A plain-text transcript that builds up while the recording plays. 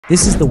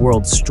This is the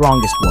world's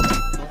strongest woman,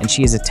 and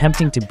she is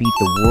attempting to beat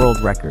the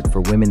world record for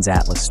women's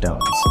Atlas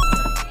stones.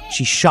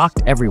 She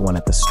shocked everyone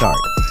at the start,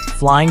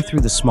 flying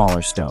through the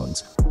smaller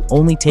stones,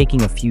 only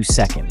taking a few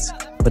seconds,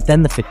 but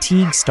then the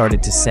fatigue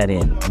started to set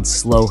in and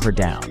slow her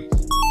down.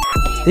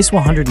 This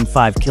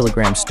 105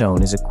 kilogram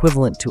stone is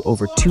equivalent to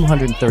over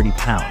 230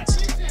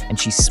 pounds, and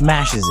she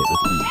smashes it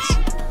with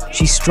ease.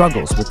 She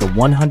struggles with the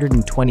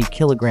 120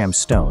 kilogram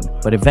stone,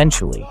 but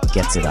eventually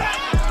gets it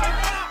up.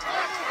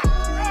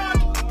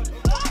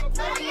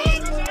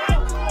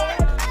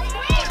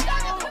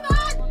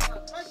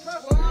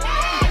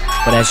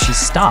 But as she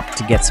stopped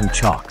to get some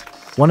chalk,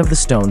 one of the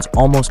stones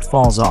almost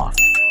falls off,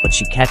 but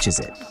she catches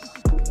it.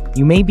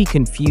 You may be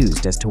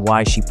confused as to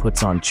why she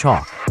puts on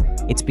chalk.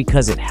 It's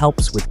because it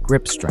helps with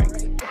grip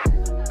strength.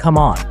 Come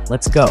on,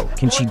 let's go.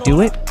 Can she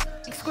do it?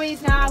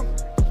 Squeeze now.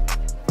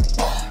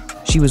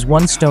 She was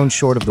one stone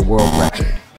short of the world record,